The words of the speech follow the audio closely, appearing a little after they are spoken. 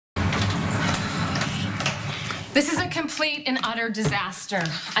This is a complete and utter disaster.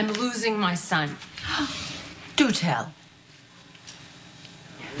 I'm losing my son. Do tell.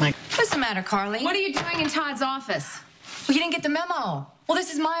 What's the matter, Carly? What are you doing in Todd's office? Well, you didn't get the memo. Well,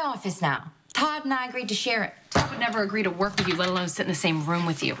 this is my office now. Todd and I agreed to share it. Todd would never agree to work with you, let alone sit in the same room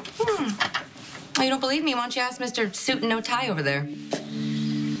with you. Oh, you don't believe me? Why don't you ask Mr. Suit and No Tie over there?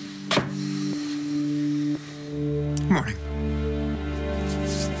 Good morning.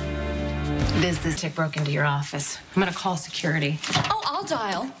 This chick broke into your office. I'm gonna call security. Oh, I'll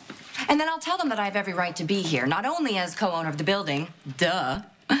dial. And then I'll tell them that I have every right to be here, not only as co-owner of the building, duh,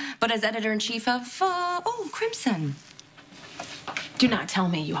 but as editor-in-chief of, Crimson. Do not tell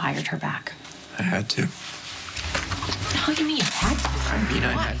me you hired her back. I had to. What the hell do you mean you had to?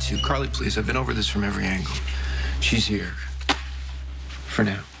 I had to. Carly, please, I've been over this from every angle. She's here. For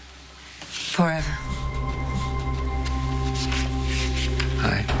now. Forever.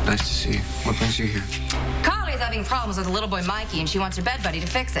 Hi, nice to see you. What brings you here? Carly's having problems with the little boy Mikey, and she wants her bed buddy to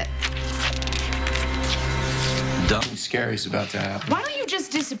fix it. Something scary's about to happen. Why don't you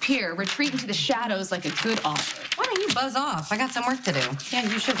just disappear, retreat into the shadows like a good author? Why don't you buzz off? I got some work to do. Yeah,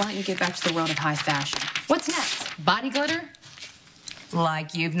 you should. Why don't you get back to the world of high fashion? What's next? Body glitter?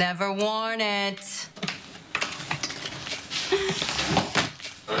 Like you've never worn it.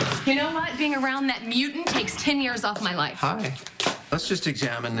 You know what? Being around that mutant takes 10 years off my life. Hi. Let's just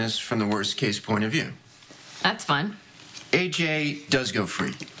examine this from the worst case point of view. That's fun. AJ does go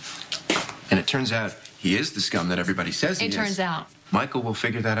free. And it turns out he is the scum that everybody says he is. It turns out. Michael will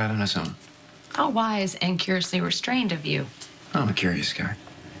figure that out on his own. How wise and curiously restrained of you. I'm a curious guy.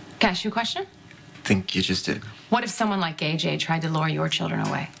 Can I ask you a question? Think you just did. What if someone like AJ tried to lure your children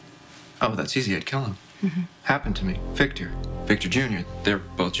away? Oh, that's easy. I'd kill him. Happened to me. Victor Jr. They're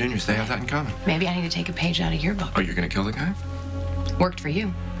both juniors. They have that in common. Maybe I need to take a page out of your book. Oh, you're gonna kill the guy? Worked for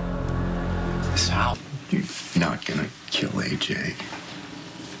you. Sal, you're not gonna kill AJ.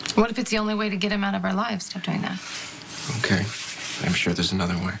 What if it's the only way to get him out of our lives? Stop doing that. Okay. I'm sure there's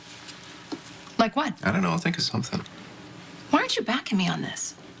another way. Like what? I don't know. I'll think of something. Why aren't you backing me on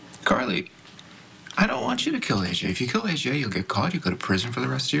this? Carly, I don't want you to kill AJ. If you kill AJ, you'll get caught. You'll go to prison for the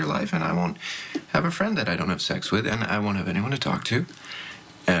rest of your life, and I won't have a friend that I don't have sex with, and I won't have anyone to talk to,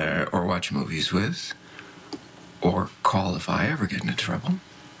 or watch movies with, or call if I ever get into trouble.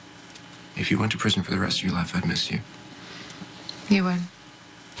 If you went to prison for the rest of your life, I'd miss you. You would.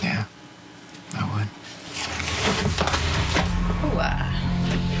 Yeah, I would.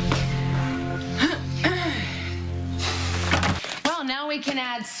 Well, now we can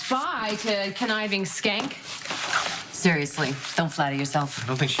add spy to conniving skank. Seriously, don't flatter yourself. I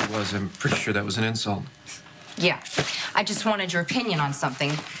don't think she was. I'm pretty sure that was an insult. Yeah, I just wanted your opinion on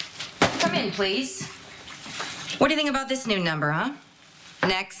something. Come in, please. What do you think about this new number, huh?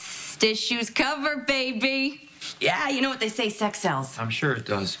 Next issue's cover, baby. Yeah, you know what they say, sex sells. I'm sure it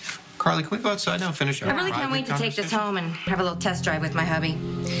does. Carly, can we go outside now and finish our I really can't wait to take this home and have a little test drive with my hubby.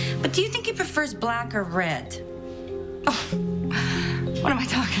 But do you think he prefers black or red? Oh, what am I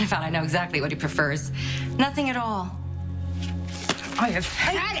talking about? I know exactly what he prefers. Nothing at all. I have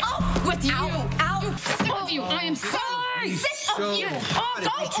had it with you. Ow! Sick of you. I am so sick of you.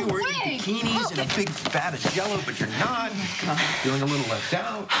 You two are in bikinis and a big vat of Jello, but you're not. Feeling a little left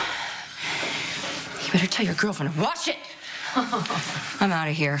out. You better tell your girlfriend to wash it. I'm out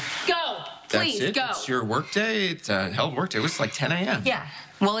of here. Go. Please, That's it? go. It's your work day? It's a hell of a work day. It was like 10 a.m. Yeah,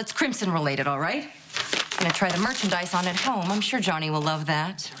 well, it's Crimson related, all right? I'm gonna try the merchandise on at home. I'm sure Johnny will love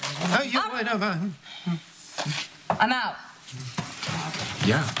that. Oh, you wait, I'm out.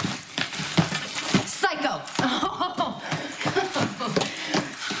 Yeah. Psycho!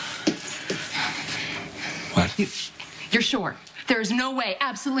 What? You're sure? There is no way,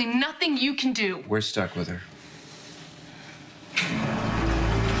 absolutely nothing you can do. We're stuck with her.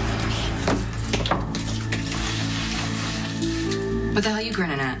 What the hell are you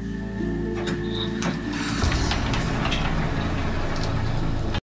grinning at?